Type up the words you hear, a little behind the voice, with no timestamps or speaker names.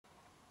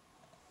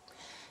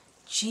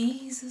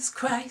Jesus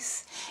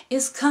Christ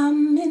is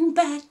coming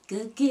back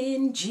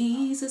again.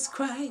 Jesus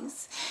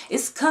Christ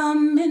is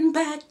coming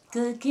back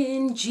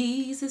again.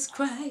 Jesus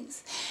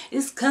Christ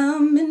is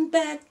coming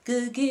back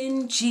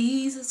again.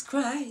 Jesus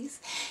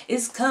Christ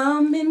is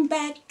coming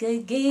back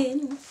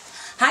again.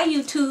 Hi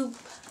YouTube.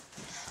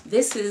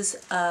 This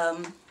is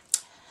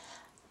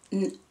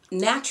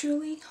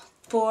Naturally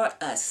for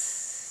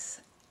Us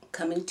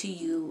coming to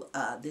you.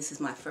 This is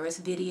my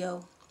first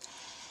video,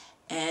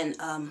 and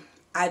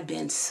I've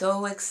been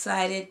so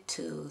excited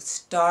to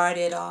start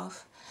it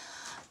off,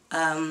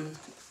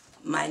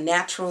 my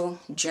natural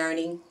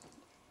journey,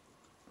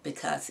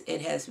 because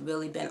it has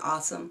really been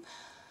awesome.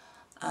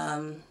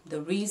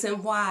 The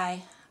reason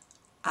why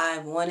I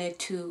wanted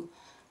to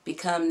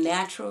become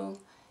natural,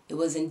 it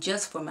wasn't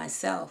just for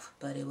myself,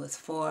 but it was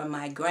for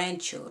my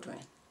grandchildren.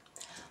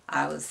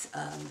 I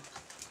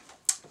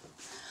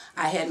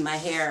had my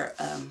hair,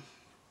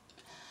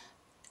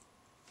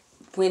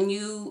 when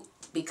you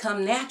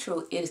become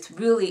natural, it's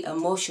really an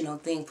emotional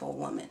thing for a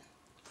woman.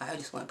 I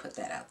just want to put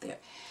that out there.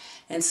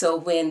 And so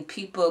when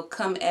people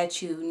come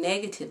at you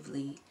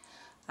negatively,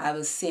 I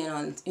was seeing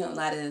on a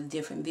lot of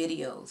different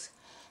videos,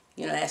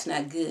 that's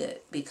not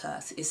good,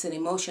 because it's an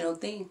emotional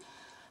thing,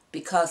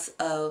 because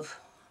of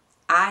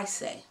my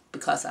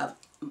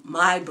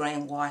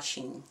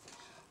brainwashing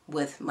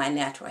with my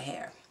natural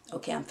hair.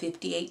 Okay, I'm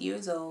 58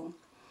 years old,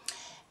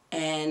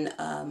 and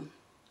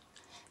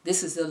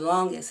this is the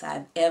longest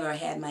I've ever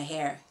had my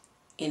hair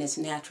in its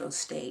natural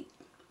state.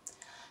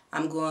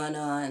 I'm going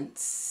on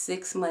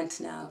 6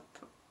 months now.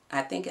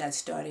 I think I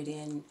started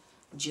in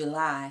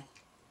July.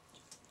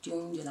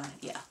 July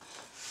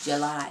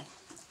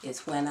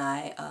is when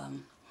I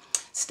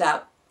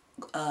stopped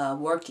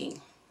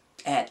working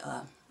at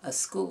a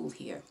school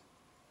here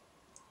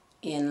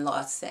in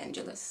Los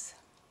Angeles,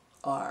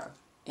 or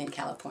in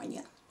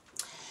California.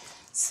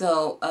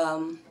 So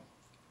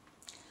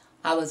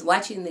I was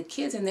watching the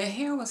kids, and their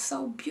hair was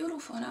so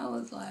beautiful, and I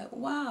was like,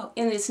 wow,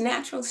 in its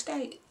natural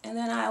state. And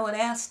then I would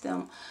ask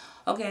them,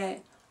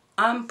 okay,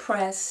 I'm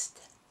pressed.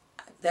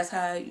 That's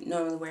how I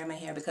normally wear my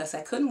hair, because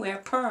I couldn't wear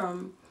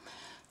perm,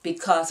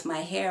 because my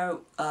hair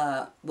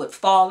would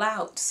fall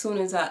out as soon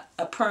as a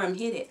perm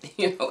hit it.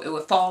 It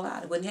would fall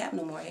out. It wouldn't have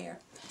no more hair.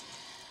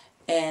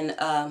 And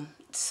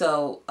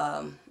so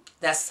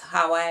that's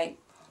how I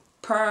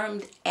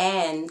permed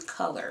and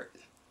colored.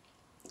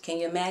 Can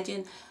you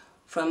imagine?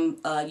 From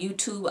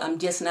YouTube, I'm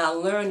just now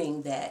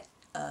learning that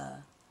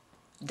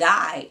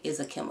dye is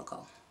a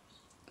chemical.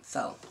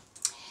 So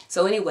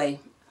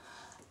anyway,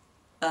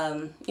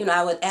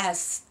 I would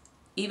ask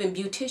even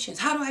beauticians,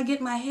 how do I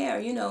get my hair,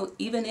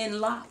 even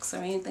in locks or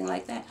anything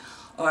like that?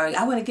 Or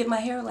I want to get my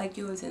hair like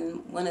yours.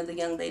 And one of the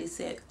young ladies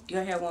said,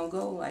 your hair won't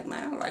go like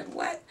mine. I'm like,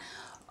 what?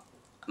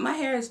 My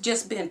hair has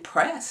just been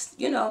pressed,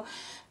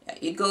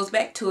 It goes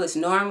back to its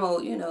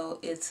normal,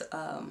 its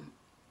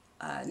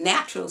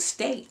natural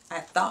state,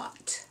 I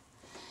thought,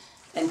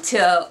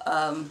 until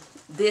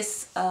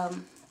this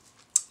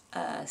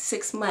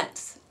 6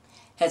 months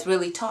has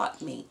really taught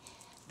me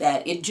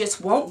that it just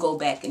won't go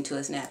back into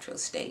its natural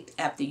state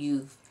after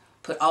you've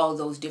put all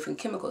those different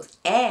chemicals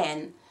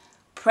and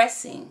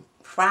pressing,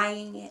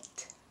 frying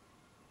it,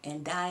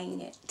 and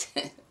dyeing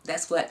it.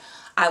 That's what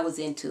I was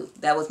into.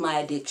 That was my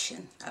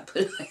addiction. I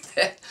put it like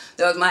that.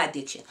 That was my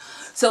addiction.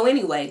 So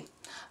anyway,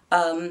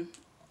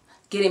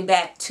 getting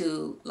back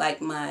to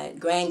like my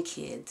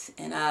grandkids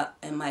and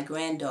my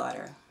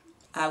granddaughter,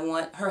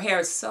 her hair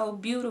is so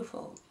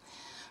beautiful,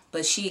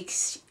 but she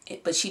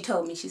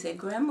told me, she said,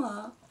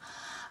 Grandma,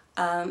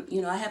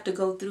 I have to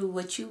go through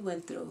what you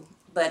went through,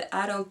 but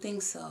I don't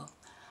think so.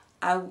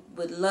 I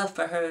would love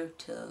for her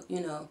to,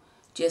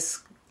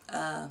 just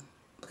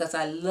because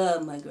I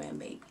love my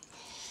grandbaby,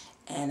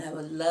 and I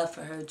would love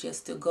for her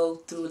just to go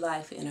through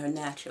life in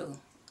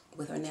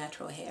with her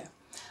natural hair.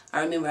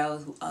 I remember I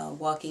was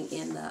walking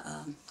in the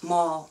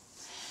mall,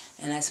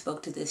 and I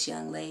spoke to this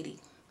young lady,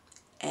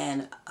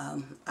 and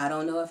I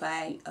don't know if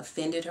I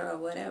offended her or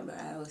whatever.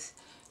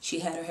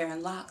 She had her hair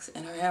in locks,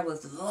 and her hair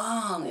was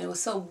long, and it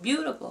was so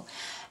beautiful.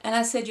 And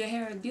I said, your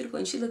hair is beautiful.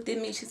 And she looked at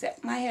me, and she said,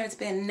 my hair has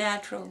been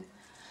natural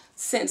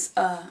since,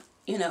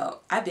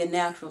 I've been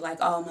natural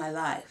like all my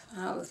life.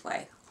 And I was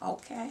like,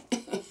 okay,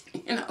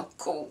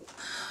 cool.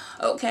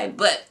 Okay,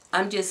 but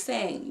I'm just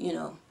saying,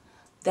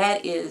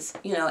 that is,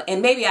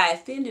 and maybe I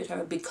offended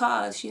her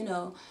because,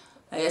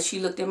 as she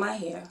looked at my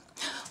hair.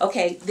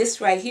 Okay, this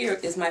right here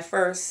is my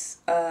first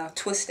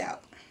twist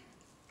out.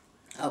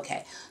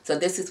 Okay, so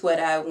this is what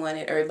I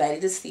wanted everybody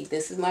to see.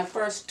 This is my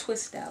first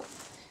twist out.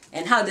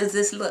 And how does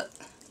this look?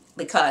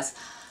 Because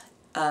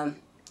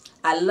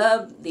I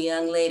love the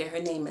young lady.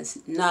 Her name is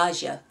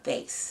Naja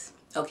Face.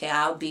 Okay,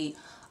 I'll be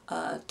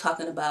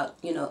talking about,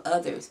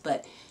 others,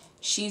 but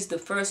she's the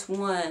first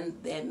one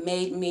that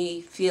made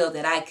me feel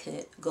that I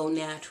could go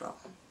natural.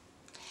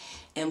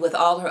 And with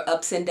all her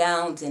ups and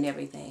downs and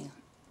everything,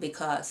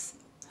 because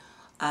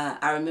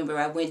I remember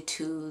I went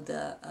to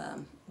the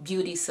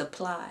beauty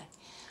supply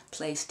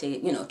place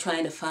to,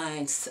 trying to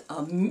find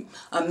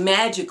a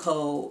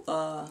magical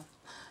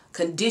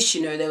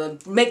conditioner that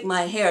would make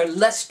my hair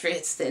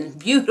lustrous and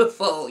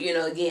beautiful, you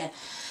know, again.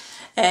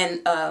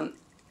 And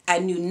I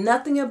knew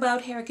nothing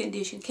about hair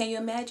conditioning. Can you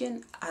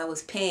imagine? I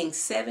was paying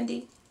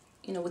 $70,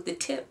 you know, with the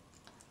tip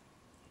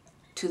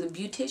to the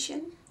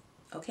beautician.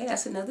 Okay,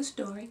 that's another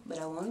story, but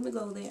I won't even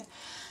go there.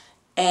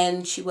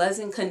 And she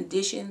wasn't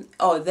conditioned,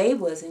 or they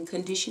wasn't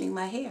conditioning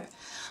my hair.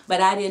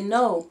 But I didn't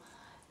know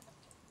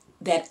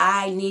that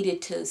I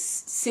needed to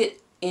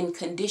sit in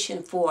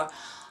condition for,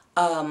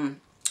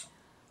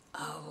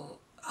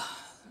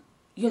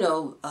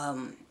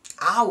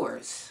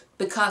 hours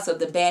because of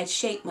the bad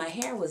shape my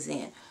hair was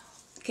in.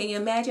 Can you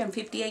imagine? I'm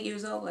 58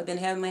 years old. I've been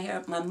having my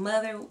hair. My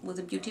mother was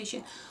a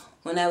beautician.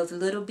 When I was a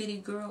little bitty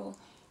girl,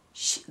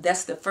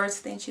 that's the first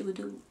thing she would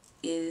do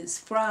is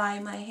fry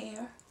my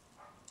hair.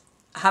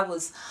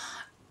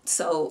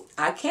 So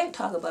I can't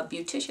talk about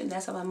beautician.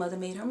 That's how my mother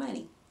made her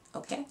money.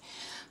 Okay?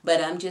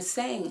 But I'm just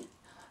saying,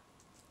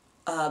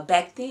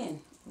 back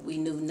then, we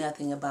knew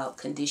nothing about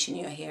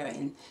conditioning your hair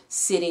and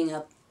sitting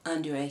up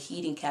under a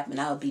heating cap, and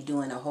I would be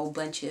doing a whole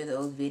bunch of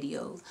those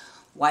videos,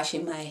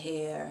 washing my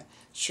hair,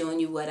 showing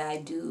you what I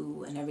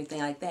do and everything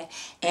like that.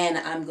 And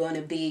I'm going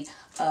to be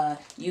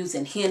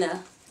using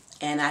henna,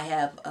 and I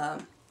have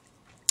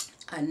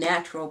a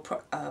natural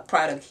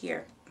product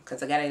here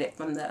because I got it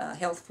from the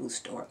health food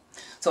store.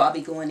 So I'll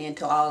be going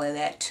into all of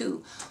that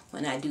too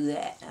when I do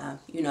that.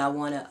 I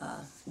want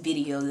to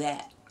video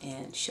that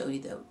and show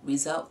you the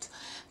results,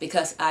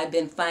 because I've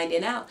been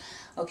finding out.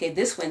 Okay,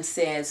 this one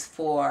says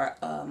for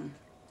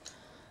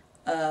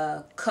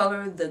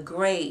color the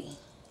gray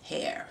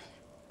hair,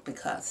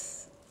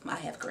 because I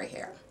have gray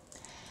hair.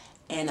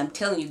 And I'm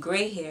telling you,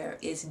 gray hair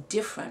is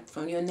different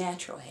from your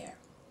natural hair.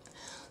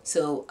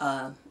 So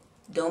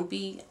don't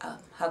be,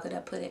 how could I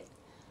put it?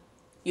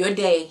 Your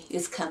day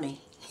is coming.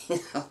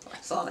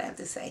 That's all I have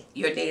to say.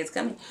 Your day is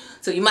coming.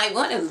 So you might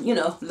want to,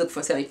 look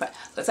for 75.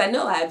 Because I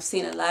know I've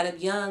seen a lot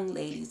of young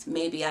ladies.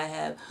 Maybe I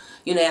have,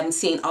 I haven't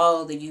seen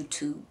all the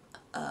YouTube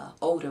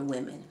older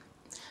women.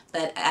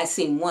 But I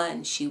seen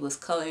one, she was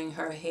coloring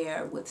her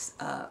hair with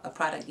a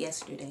product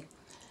yesterday.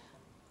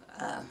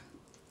 I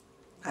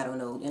don't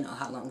know,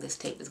 how long this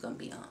tape is going to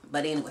be on.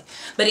 But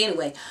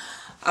anyway,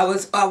 I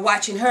was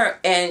watching her,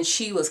 and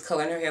she was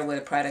coloring her hair with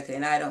a product,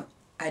 and I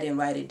didn't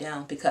write it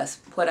down, because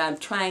what I'm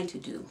trying to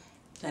do,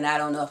 and I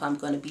don't know if I'm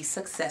going to be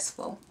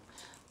successful,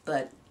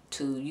 but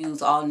to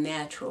use all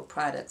natural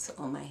products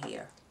on my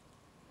hair.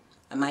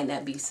 I might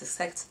not be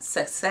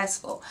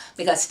successful,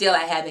 because still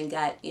I haven't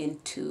got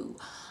into,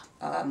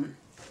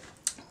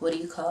 what do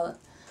you call it?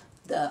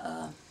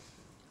 The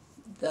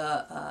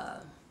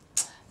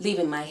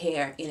leaving my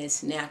hair in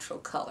its natural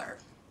color.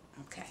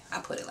 Okay, I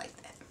put it like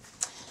that.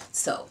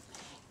 So,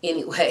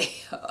 anyway,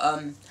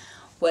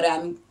 what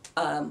I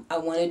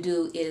want to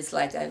do is,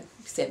 like I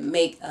said,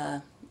 make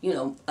other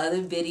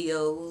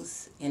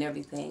videos and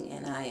everything,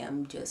 and I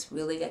am just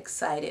really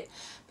excited,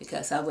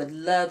 because I would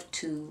love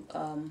to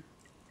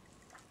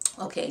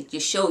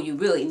just show you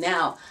really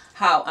now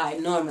how I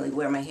normally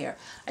wear my hair.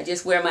 I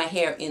just wear my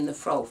hair in the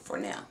fro for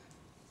now.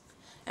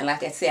 And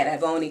like I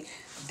said,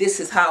 this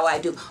is how I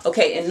do.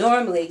 Okay, and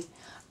normally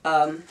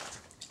I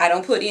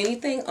don't put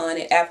anything on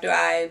it after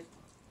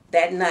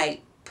that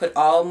night, put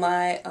all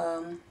my,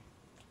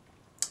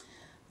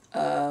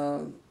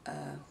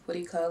 what do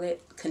you call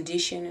it?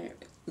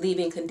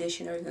 Leave-in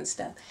conditioners and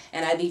stuff.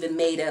 And I've even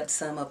made up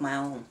some of my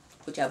own,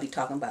 which I'll be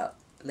talking about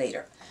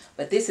later.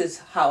 But this is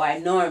how I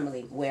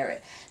normally wear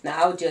it. Now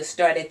I'll just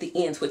start at the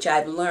ends, which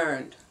I've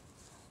learned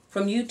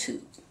from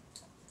YouTube.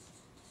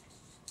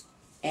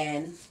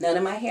 And none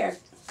of my hair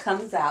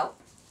comes out,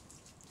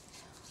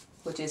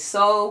 which is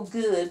so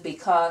good,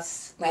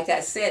 because, like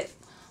I said,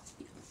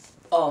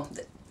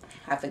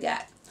 I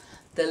forgot.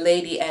 The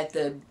lady at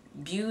the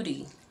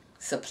beauty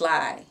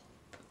supply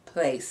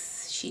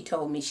place, she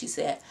told me, she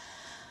said,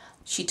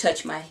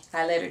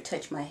 I let her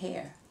touch my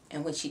hair.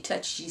 And when she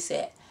touched, she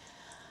said,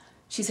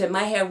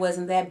 my hair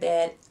wasn't that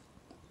bad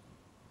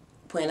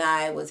when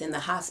I was in the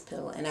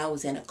hospital and I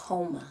was in a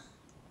coma.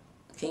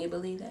 Can you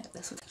believe that?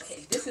 That's what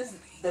this is,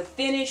 the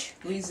finished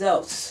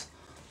results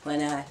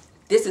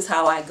this is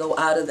how I go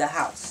out of the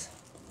house.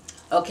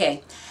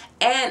 Okay,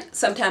 and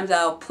sometimes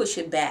I'll push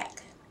it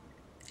back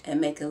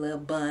and make a little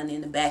bun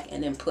in the back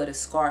and then put a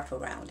scarf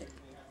around it.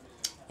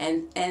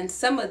 And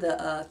some of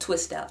the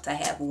twist outs I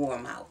have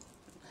warm out,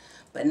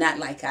 but not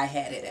like I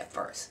had it at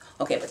first.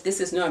 Okay, but this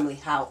is normally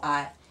how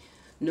I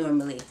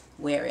normally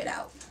wear it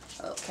out.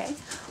 Okay,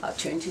 I'll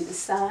turn to the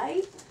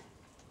side.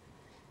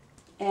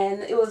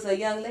 And it was a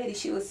young lady,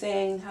 she was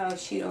saying how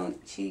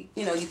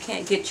you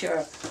can't get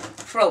your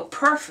fro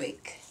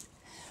perfect,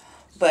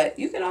 but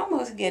you can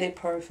almost get it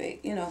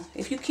perfect,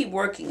 if you keep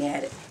working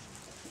at it.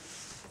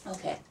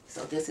 Okay,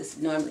 so this is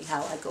normally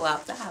how I go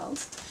out the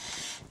house,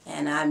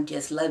 and I'm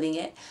just loving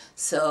it.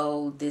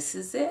 So this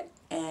is it,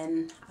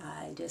 and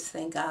I just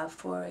thank God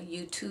for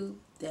YouTube,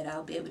 that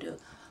I'll be able to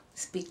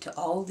speak to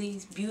all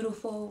these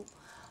beautiful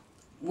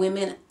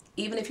women.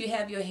 Even if you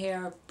have your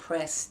hair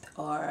pressed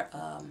or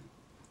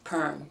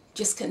perm,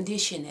 just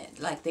condition it,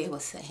 like they were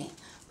saying.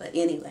 But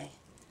anyway,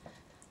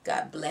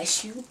 God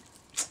bless you.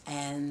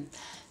 And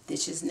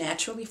this is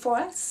Naturally for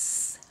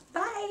us.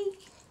 Bye.